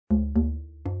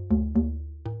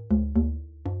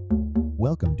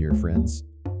Welcome, dear friends,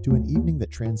 to an evening that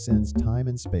transcends time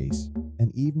and space,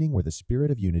 an evening where the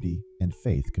spirit of unity and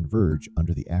faith converge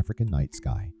under the African night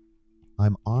sky.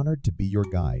 I'm honored to be your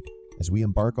guide as we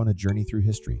embark on a journey through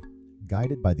history,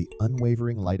 guided by the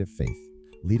unwavering light of faith,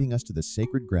 leading us to the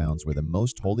sacred grounds where the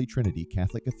Most Holy Trinity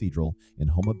Catholic Cathedral in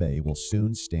Homa Bay will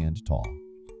soon stand tall.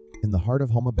 In the heart of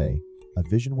Homa Bay, a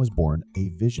vision was born, a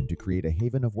vision to create a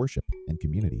haven of worship and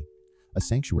community, a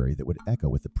sanctuary that would echo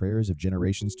with the prayers of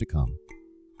generations to come.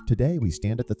 Today, we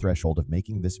stand at the threshold of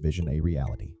making this vision a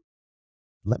reality.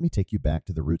 Let me take you back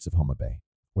to the roots of Homa Bay,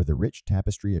 where the rich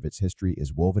tapestry of its history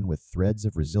is woven with threads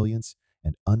of resilience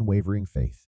and unwavering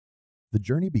faith. The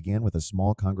journey began with a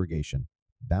small congregation,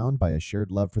 bound by a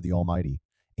shared love for the Almighty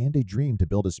and a dream to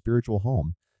build a spiritual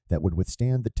home that would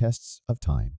withstand the tests of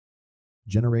time.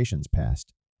 Generations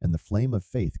passed, and the flame of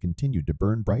faith continued to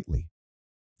burn brightly.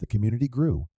 The community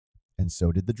grew, and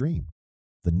so did the dream.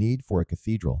 The need for a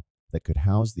cathedral that could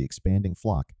house the expanding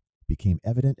flock became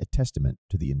evident, a testament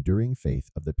to the enduring faith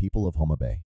of the people of Homa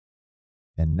Bay.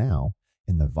 And now,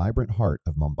 in the vibrant heart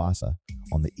of Mombasa,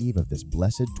 on the eve of this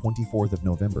blessed 24th of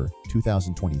November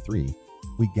 2023,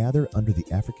 we gather under the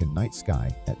African night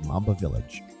sky at Mamba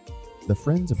Village. The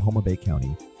Friends of Homa Bay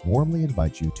County warmly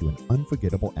invite you to an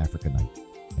unforgettable Africa night,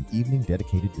 an evening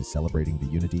dedicated to celebrating the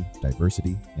unity,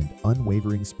 diversity, and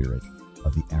unwavering spirit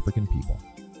of the African people.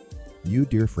 You,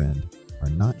 dear friend, are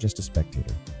not just a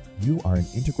spectator. You are an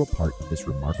integral part of this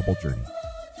remarkable journey.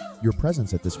 Your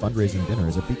presence at this fundraising dinner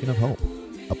is a beacon of hope,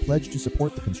 a pledge to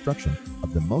support the construction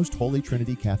of the Most Holy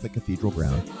Trinity Catholic Cathedral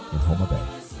ground in Homa Bay.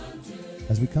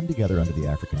 As we come together under the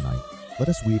African night, let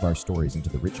us weave our stories into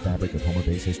the rich fabric of Homa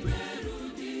Bay's history.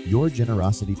 Your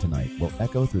generosity tonight will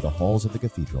echo through the halls of the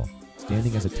cathedral,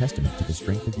 standing as a testament to the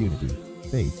strength of unity,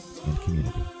 faith, and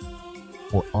community.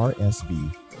 For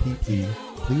RSVP,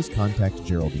 please contact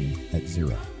Geraldine at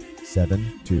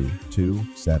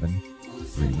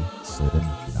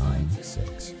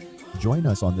 072273796. Join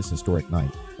us on this historic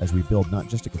night as we build not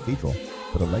just a cathedral,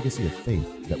 but a legacy of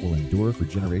faith that will endure for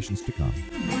generations to come.